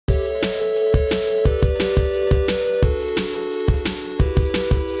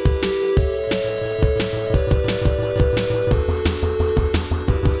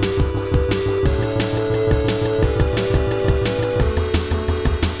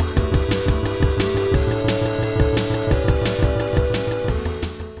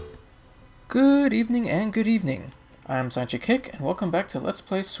Good evening and good evening. I'm Zanji Kick, and welcome back to Let's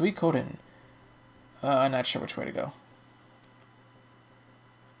Play Suikoden. I'm not sure which way to go.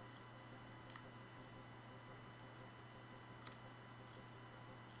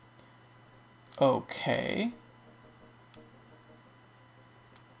 Okay.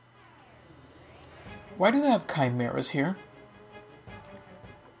 Why do they have chimeras here?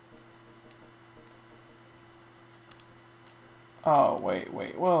 Oh, wait,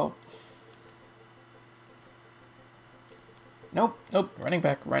 well... Nope, running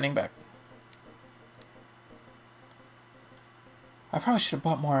back. I probably should have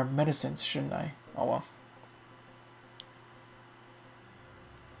bought more medicines, shouldn't I? Oh well.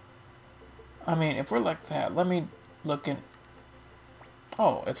 I mean, if we're like that, let me look in...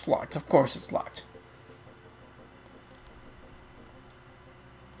 Oh, it's locked. Of course it's locked.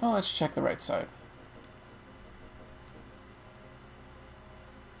 Well, let's check the right side.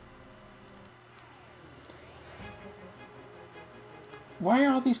 Why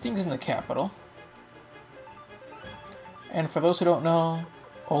are all these things in the capital? And for those who don't know,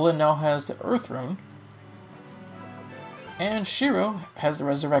 Olin now has the Earth Rune, and Shiro has the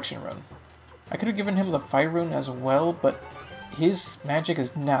Resurrection Rune. I could have given him the Fire Rune as well, but his magic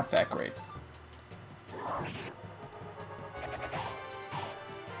is not that great.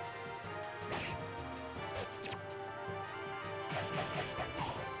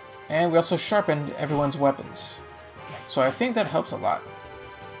 And we also sharpened everyone's weapons, so I think that helps a lot.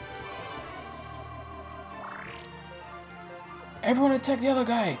 Everyone attack the other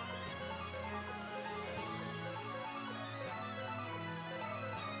guy!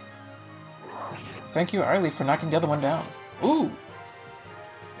 Thank you, Arlie, for knocking the other one down. Ooh!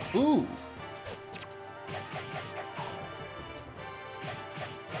 Ooh!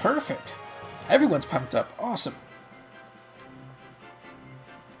 Perfect! Everyone's pumped up. Awesome!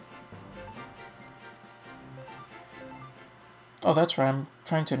 Oh, that's right. I'm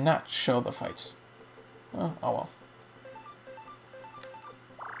trying to not show the fights. Oh well.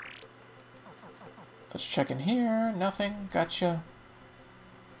 Let's check in here. Nothing. Gotcha.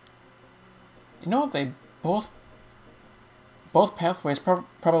 You know what? They both pathways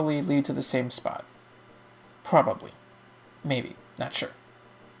probably lead to the same spot. Probably. Maybe. Not sure.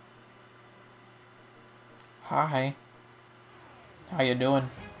 Hi. How you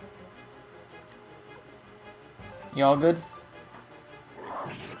doing? You all good?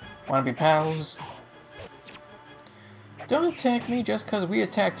 Wanna be pals? Don't attack me just because we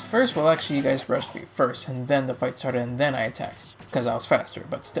attacked first. Well, actually, you guys rushed me first, and then the fight started, and then I attacked. Because I was faster,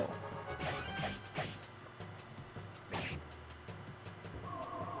 but still.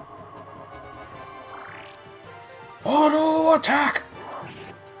 Auto attack!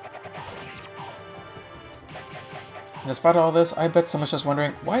 And despite all this, I bet someone's just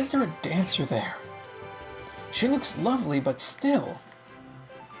wondering, why is there a dancer there? She looks lovely, but still.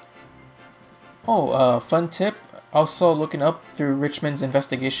 Oh, fun tip. Also, looking up through Richmond's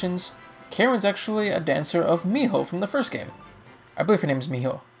investigations, Karen's actually a dancer of Miho from the first game. I believe her name is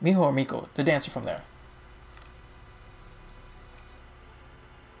Miho. Miho or Miko, the dancer from there.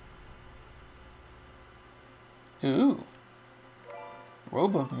 Ooh.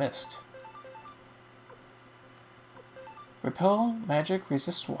 Robe of Mist. Repel magic,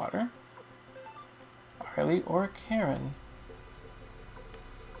 resists water. Arlie or Karen?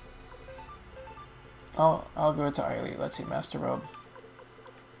 I'll go to Arlie. Let's see, Master Robe.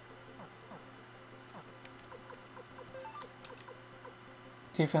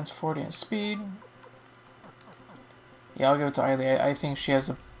 Defense 40 and speed. Yeah, I'll go to Arlie. I think she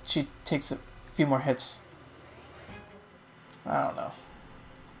takes a few more hits. I don't know.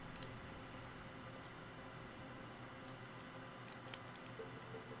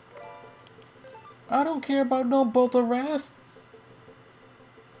 I don't care about no Bolt of Wrath.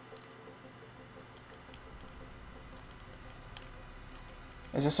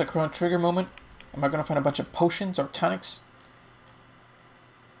 Is this a Chrono Trigger moment? Am I gonna find a bunch of potions or tonics?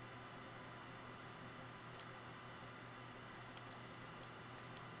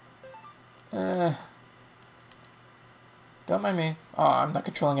 Don't mind me. Oh, I'm not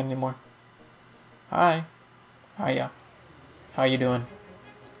controlling it anymore. Hi. Hiya. How you doing?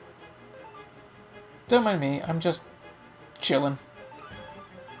 Don't mind me. I'm just chilling.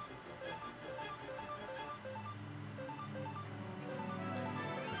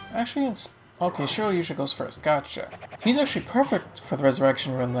 Actually, okay, Shiro usually goes first. Gotcha. He's actually perfect for the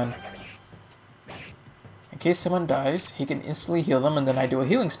Resurrection Rune then. In case someone dies, he can instantly heal them, and then I do a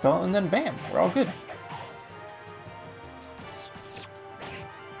healing spell, and then bam, we're all good.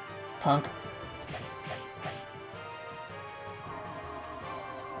 Punk.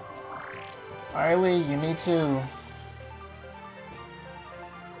 Eiley, you need to...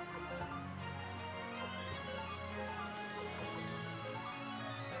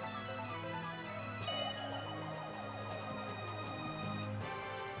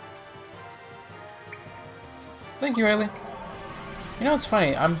 Thank you, Eiley. You know, it's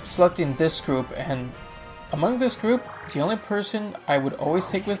funny, I'm selecting this group, and among this group, the only person I would always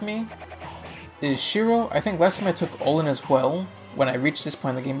take with me is Shiro. I think last time I took Olin as well, when I reached this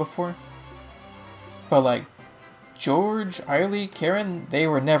point in the game before. But like, George, Eiley, Karen, they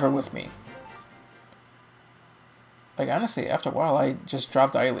were never with me. Like, honestly, after a while, I just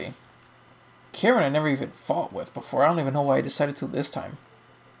dropped Eiley. Karen I never even fought with before. I don't even know why I decided to this time.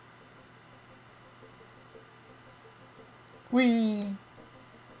 Whee!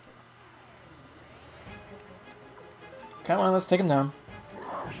 Come on, let's take him down.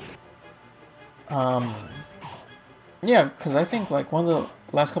 Yeah, because I think, like, one of the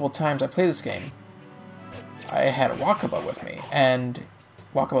last couple times I played this game, I had Wakaba with me, and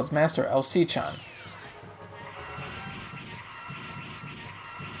Wakaba's master, LC-chan.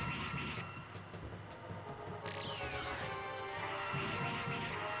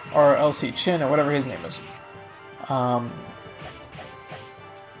 Or LC Chin, or whatever his name is.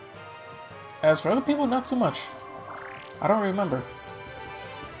 As for other people, not so much. I don't remember.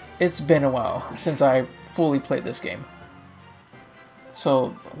 It's been a while since I fully played this game.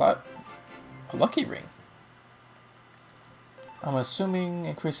 So, a lucky ring. I'm assuming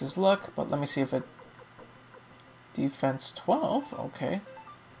increases luck, but let me see if it... Defense 12, okay.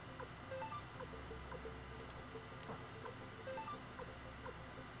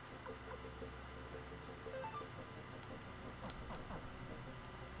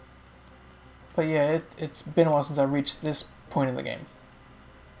 But yeah, it's been a while since I reached this point in the game.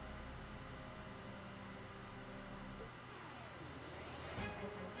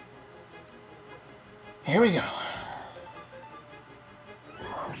 Here we go.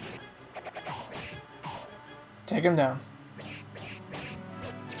 Take him down.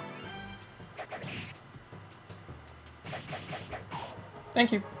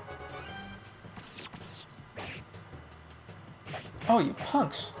 Thank you. Oh, you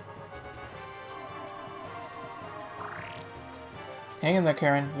punks. Hang in there,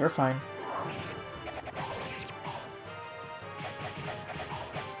 Karen. You're fine.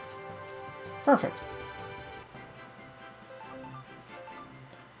 Perfect.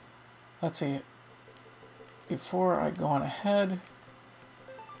 Let's see. Before I go on ahead,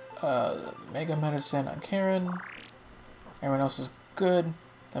 Mega Medicine on Karen. Everyone else is good.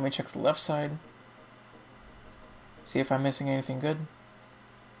 Let me check the left side. See if I'm missing anything good.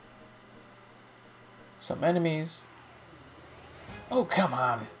 Some enemies. Oh, come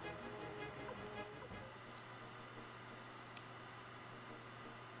on.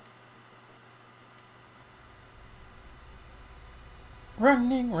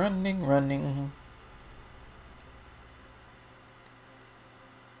 Running, running, running.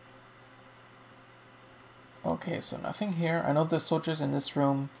 Okay, so nothing here. I know there's soldiers in this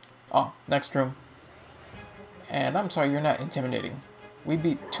room. Oh, next room. And I'm sorry, you're not intimidating. We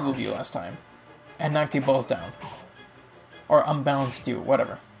beat 2 of you last time. And knocked you both down. Or unbalanced you,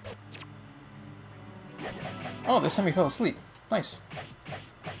 whatever. Oh, this time you fell asleep. Nice.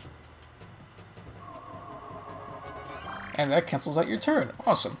 And that cancels out your turn.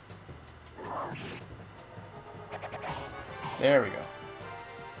 Awesome. There we go.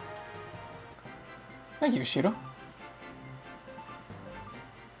 Thank you, Shiro.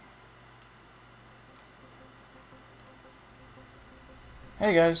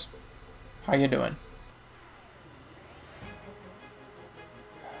 Hey guys. How you doing?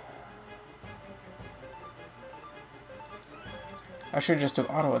 I should just do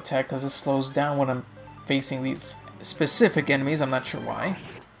auto attack because it slows down when I'm facing these specific enemies. I'm not sure why.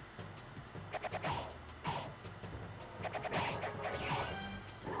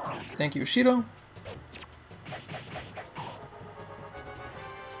 Thank you, Shiro.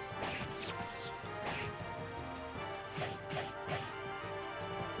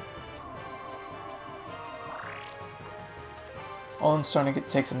 Olin's starting to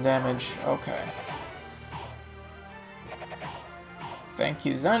take some damage. Okay. Thank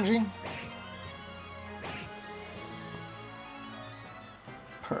you, Zanji.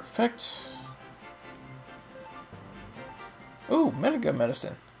 Perfect. Ooh, Mega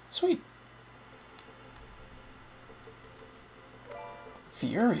Medicine. Sweet.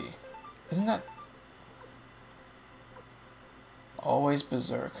 Fury. Isn't that... Always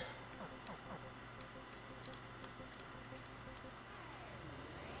Berserk.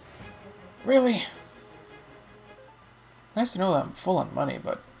 Really? Nice to know that I'm full on money,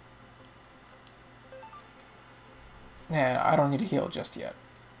 but... Nah, I don't need to heal just yet.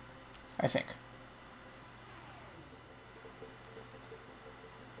 I think.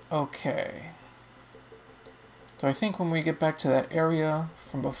 Okay. So I think when we get back to that area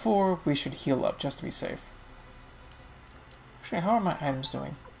from before, we should heal up just to be safe. Actually, how are my items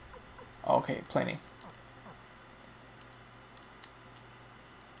doing? Okay, plenty.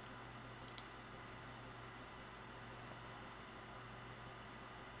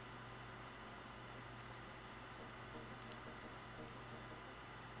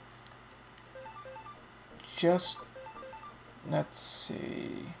 Just, let's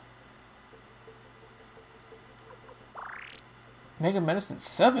see. Mega Medicine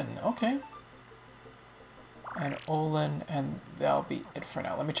 7, okay. And Olin, and that'll be it for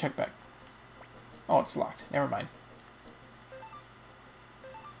now. Let me check back. Oh, it's locked. Never mind.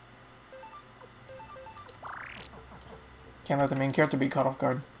 Can't let the main character be caught off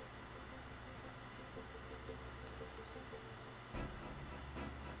guard.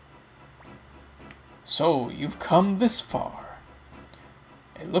 So, you've come this far.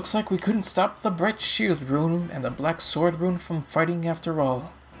 It looks like we couldn't stop the Bright Shield Rune and the Black Sword Rune from fighting after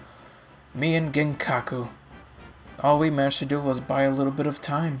all. Me and Genkaku. All we managed to do was buy a little bit of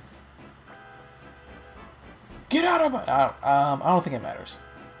time. Get out of my... I don't think it matters.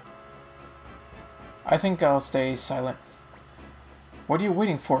 I think I'll stay silent. What are you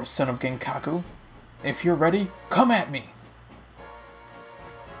waiting for, son of Genkaku? If you're ready, come at me!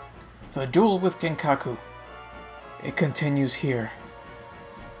 The duel with Genkaku. It continues here.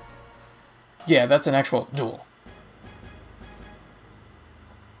 Yeah, that's an actual duel.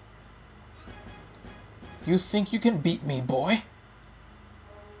 You think you can beat me, boy?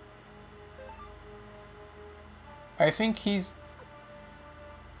 I think he's...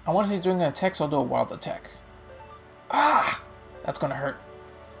 I want to say he's doing an attack, so I'll do a wild attack. Ah! That's gonna hurt.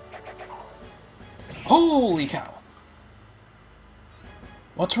 Holy cow!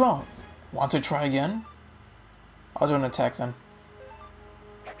 What's wrong? Want to try again? I'll do an attack then.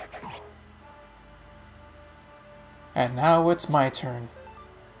 And now it's my turn.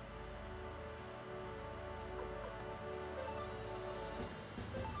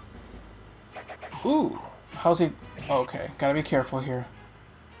 Ooh, how's he? Okay, gotta be careful here.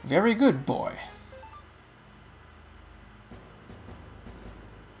 Very good, boy.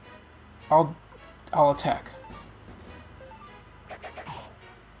 I'll attack.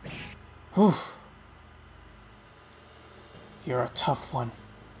 Whew. You're a tough one.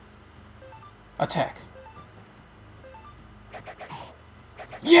 Attack.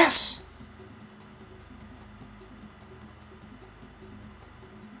 Yes!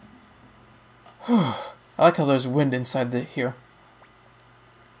 I like how there's wind inside here.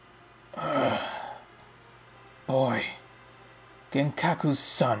 Boy. Genkaku's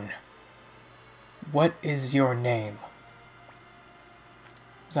son. What is your name?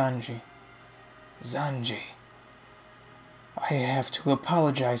 Zanji. Zanji. I have to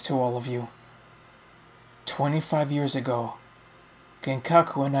apologize to all of you. 25 years ago,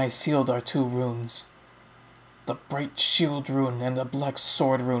 Genkaku and I sealed our two runes. The Bright Shield Rune and the Black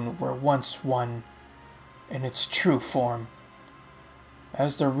Sword Rune were once one, in its true form.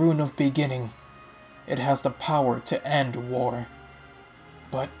 As the Rune of Beginning, it has the power to end war.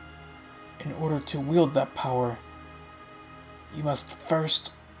 But, in order to wield that power, you must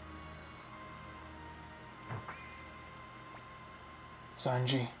first...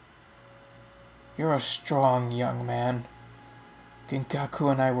 Zanji, you're a strong young man.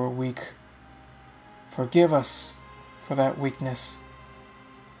 Genkaku and I were weak. Forgive us for that weakness.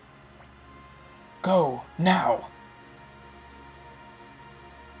 Go, now!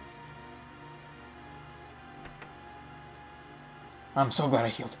 I'm so glad I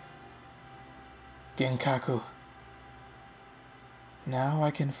healed. Genkaku. Now I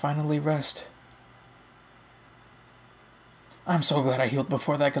can finally rest. I'm so glad I healed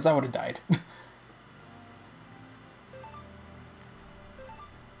before that, because I would have died.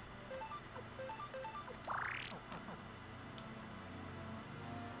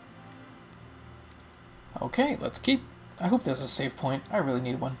 Okay, let's keep. I hope there's a save point. I really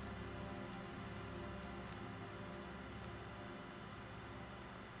need one.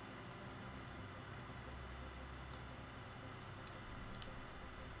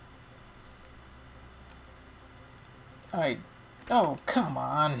 Oh, come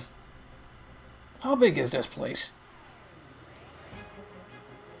on. How big is this place?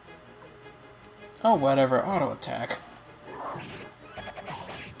 Oh, whatever. Auto attack.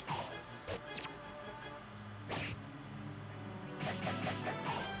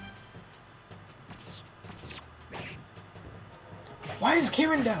 Why is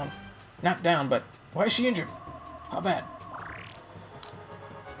Karen down? Not down, but why is she injured? How bad?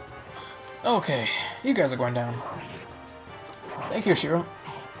 Okay, you guys are going down. Thank you, Shiro.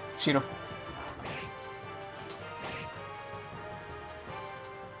 Shiro.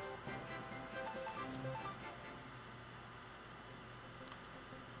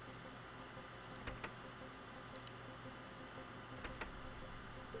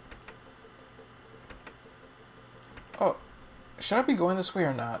 Oh, should I be going this way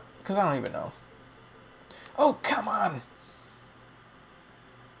or not? Because I don't even know. Oh, come on!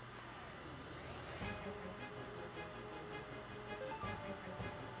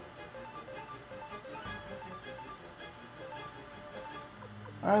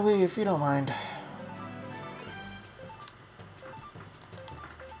 Riley, if you don't mind.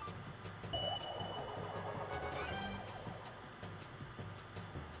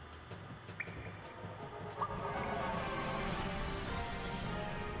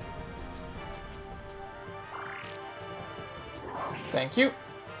 Thank you.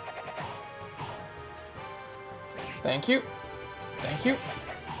 Thank you. Thank you.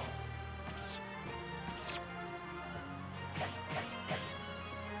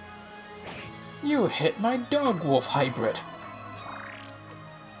 You hit my dog-wolf hybrid.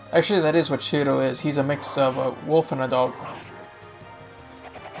 Actually, that is what Shiro is. He's a mix of a wolf and a dog.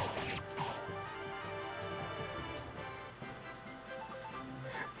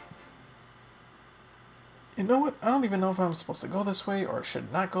 You know what? I don't even know if I'm supposed to go this way or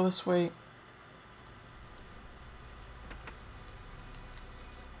should not go this way.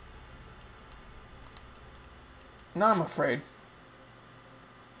 Now I'm afraid.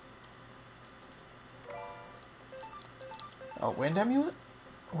 Oh, wind amulet?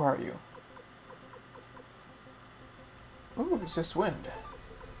 Where are you? Ooh, resist wind.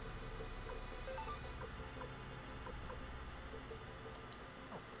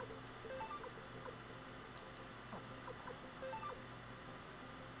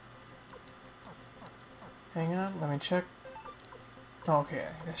 Hang on, let me check. Okay,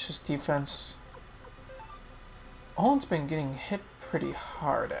 that's just defense. Owen's been getting hit pretty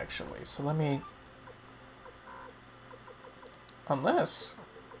hard, actually, so let me... Unless...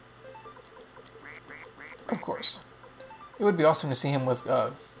 Of course. It would be awesome to see him with,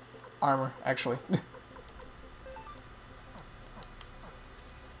 armor, actually.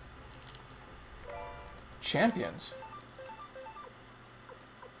 Champions?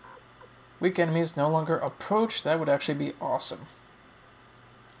 Weak enemies no longer approach. That would actually be awesome.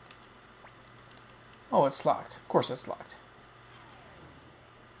 Oh, it's locked. Of course it's locked.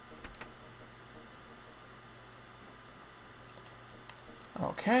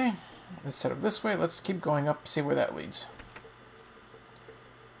 Okay. Let's set up this way. Let's keep going up, see where that leads.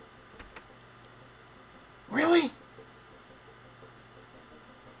 Really?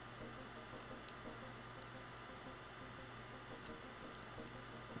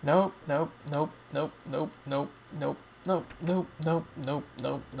 Nope, nope, nope, nope, nope, nope, nope, nope, nope, nope, nope,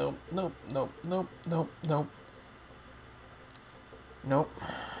 nope, nope, nope, nope, nope, nope, nope. Nope.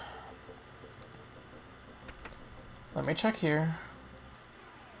 Let me check here.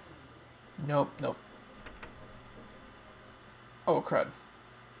 Nope, nope. Oh, crud.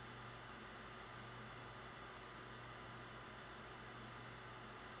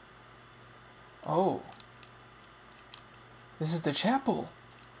 Oh. This is the chapel.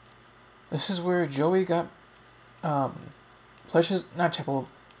 This is where Joey got, pledges, not chapel,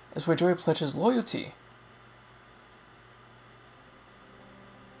 it's where Joey pledges loyalty.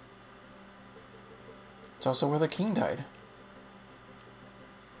 It's also where the king died.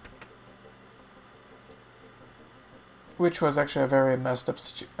 Which was actually a very messed up,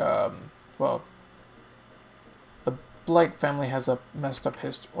 well, the Blight family has a messed up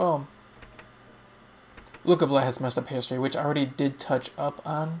history, well, Luca Blight has messed up history, which I already did touch up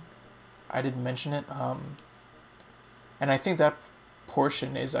on. I didn't mention it, and I think that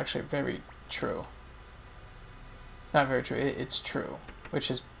portion is actually very true. Not very true, it's true, which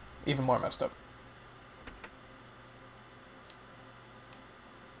is even more messed up.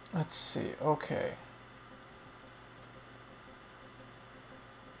 Let's see, okay.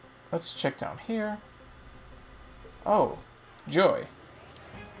 Let's check down here. Oh, Joy.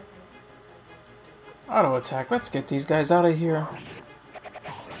 Auto attack, let's get these guys out of here.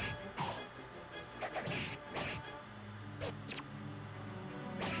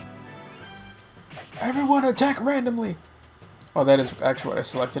 Everyone attack randomly! Oh, that is actually what I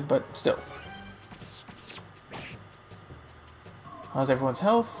selected, but still. How's everyone's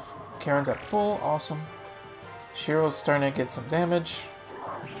health? Karen's at full, awesome. Shiro's starting to get some damage.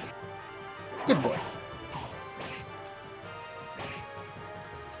 Good boy.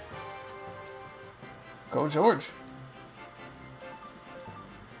 Go George.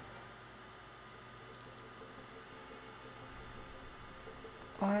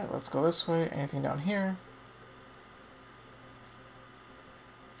 Alright, let's go this way. Anything down here?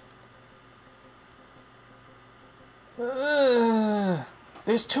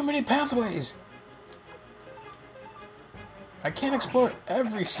 There's too many pathways! I can't explore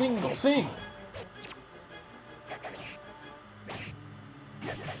every single thing!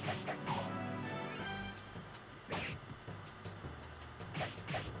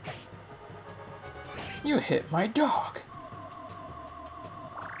 You hit my dog!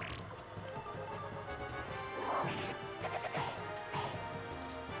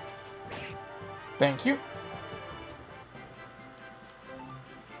 Thank you.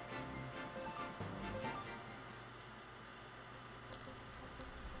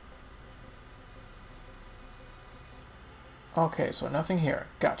 Okay, so nothing here.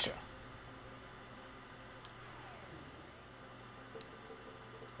 Gotcha.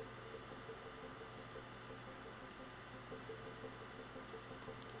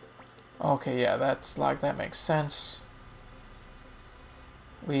 Okay, yeah, that's like that makes sense.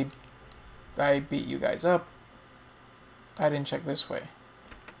 I beat you guys up. I didn't check this way.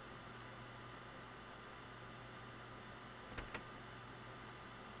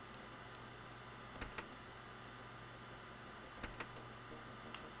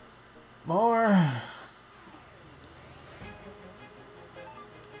 More.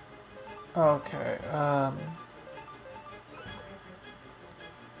 Okay,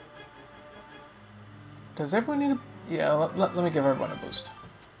 does everyone need a... Yeah, let me give everyone a boost.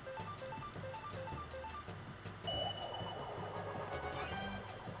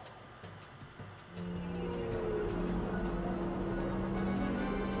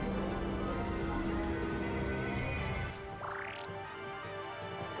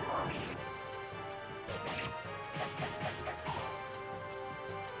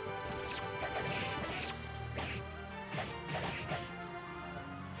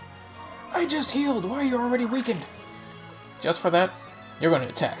 I just healed! Why are you already weakened? Just for that, you're going to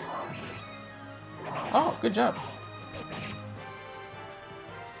attack. Oh, good job.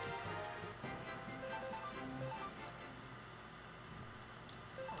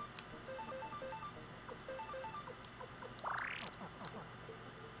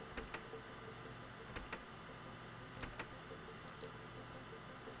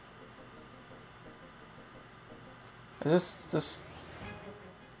 Is this...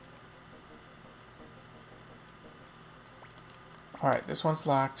 Alright, this one's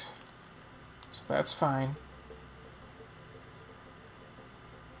locked, so that's fine.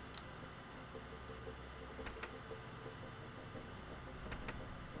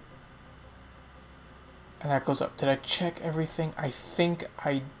 And that goes up. Did I check everything? I think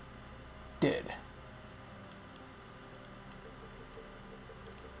I did.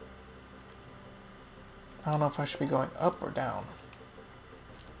 I don't know if I should be going up or down.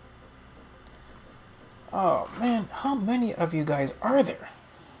 Oh man, how many of you guys are there?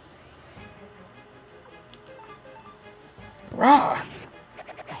 Rah!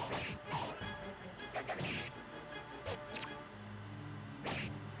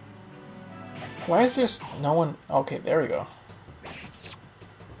 Why is there no one? Okay, there we go.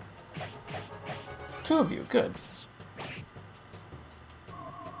 Two of you, good.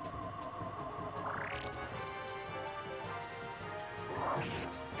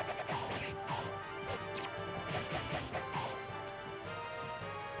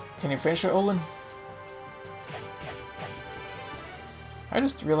 Can you finish it, Olin? I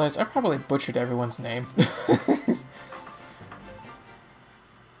just realized I probably butchered everyone's name.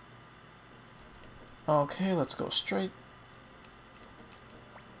 Okay, let's go straight.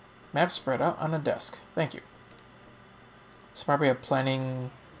 Map spread out on a desk. Thank you. It's probably a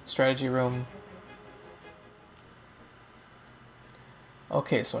planning strategy room.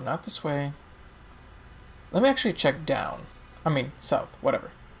 Okay, so not this way. Let me actually check down. I mean, south,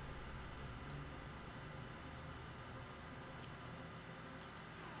 whatever.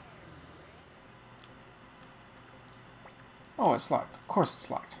 Oh, it's locked. Of course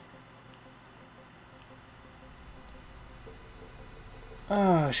it's locked.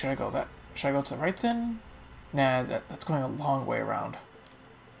 Should I go that? Should I go to the right then? Nah, that's going a long way around.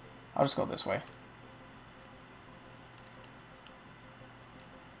 I'll just go this way.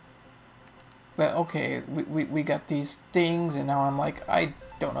 But okay, we got these things, and now I'm like, I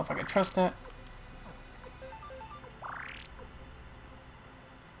don't know if I can trust that.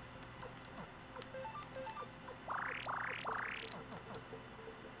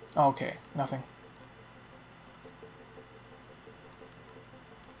 Okay, nothing.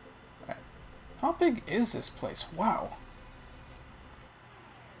 How big is this place? Wow.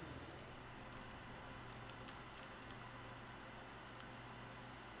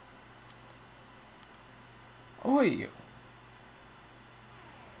 Oi!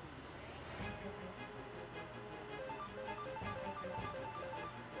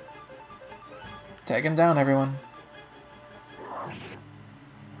 Tag him down, everyone.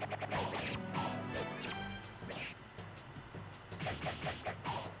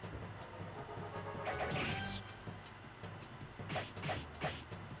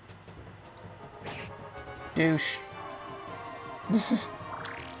 Douche. This is...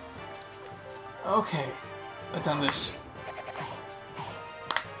 Okay. Let's end this.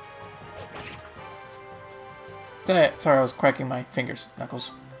 Sorry, I was cracking my fingers,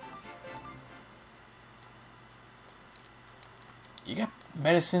 knuckles. You got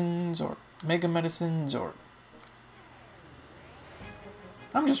medicines or mega medicines or...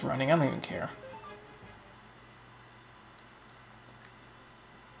 I'm just running, I don't even care.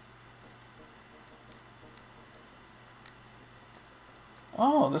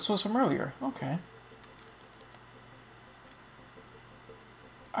 Oh, this was from earlier. Okay.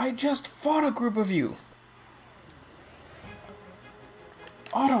 I just fought a group of you.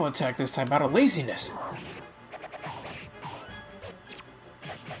 Auto attack this time out of laziness.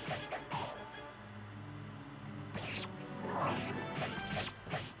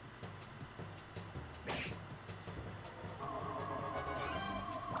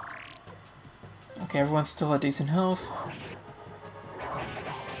 Okay, everyone's still at decent health.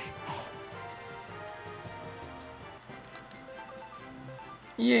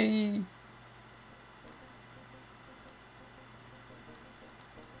 Yay!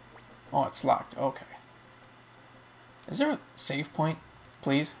 Oh, it's locked. Okay. Is there a save point,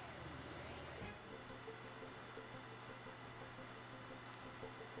 please?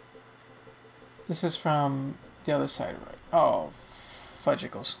 This is from the other side, right? Oh,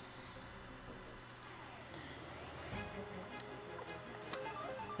 fudgicles.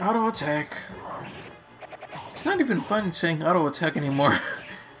 Auto attack. It's not even fun saying auto attack anymore.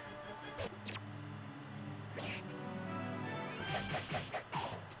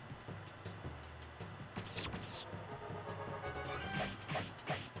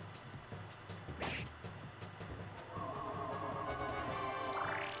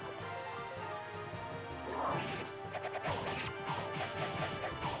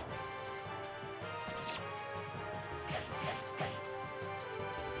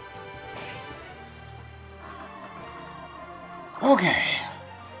 Okay.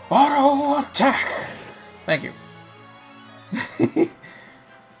 Auto attack! Thank you.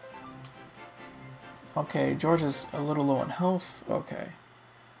 Okay, George is a little low on health. Okay.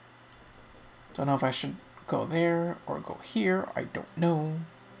 Don't know if I should go there or go here. I don't know.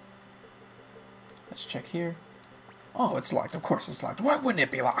 Let's check here. Oh, it's locked. Of course it's locked. Why wouldn't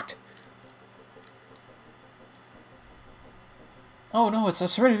it be locked? Oh no, it's the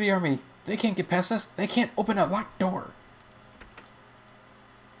Serenity Army. They can't get past us. They can't open a locked door.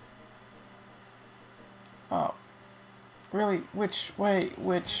 Oh. Really? Which way?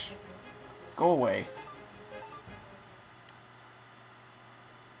 Which? Go away.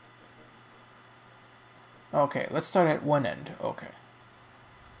 Okay, let's start at one end. Okay.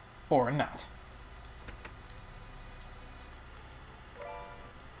 Or not.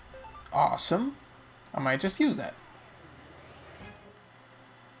 Awesome. I might just use that.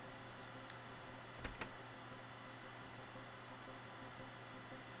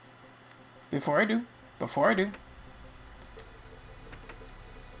 Before I do.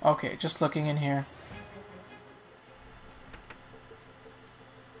 Okay, just looking in here.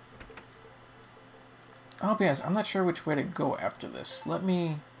 I'll be honest, I'm not sure which way to go after this. Let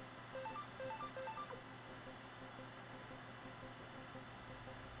me...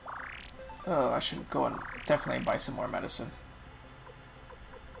 Oh, I should go and definitely buy some more medicine.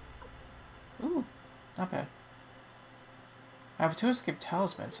 Ooh, not bad. I have 2 escape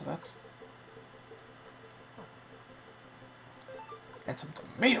talismans, so that's... And some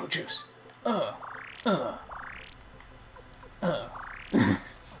tomato juice.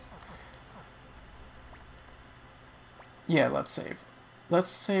 Yeah, let's save. Let's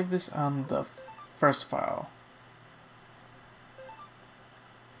save this on the first file.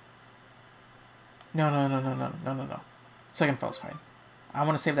 No. Second file's fine. I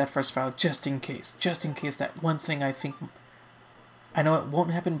want to save that first file just in case. Just in case that one thing I think... I know it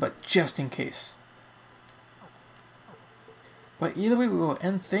won't happen, but just in case. But either way, we will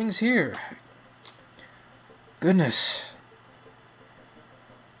end things here. Goodness.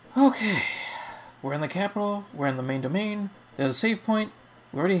 Okay. We're in the capital. We're in the main domain. There's a save point.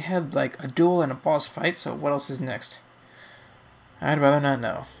 We already had, like, a duel and a boss fight, so what else is next? I'd rather not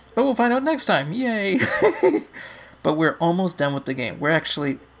know. But we'll find out next time. Yay! But we're almost done with the game. We're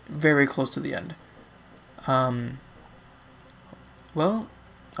actually very close to the end. Well,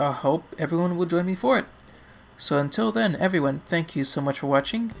 I hope everyone will join me for it. So until then, everyone, thank you so much for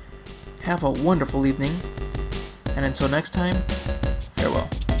watching. Have a wonderful evening. And until next time, farewell.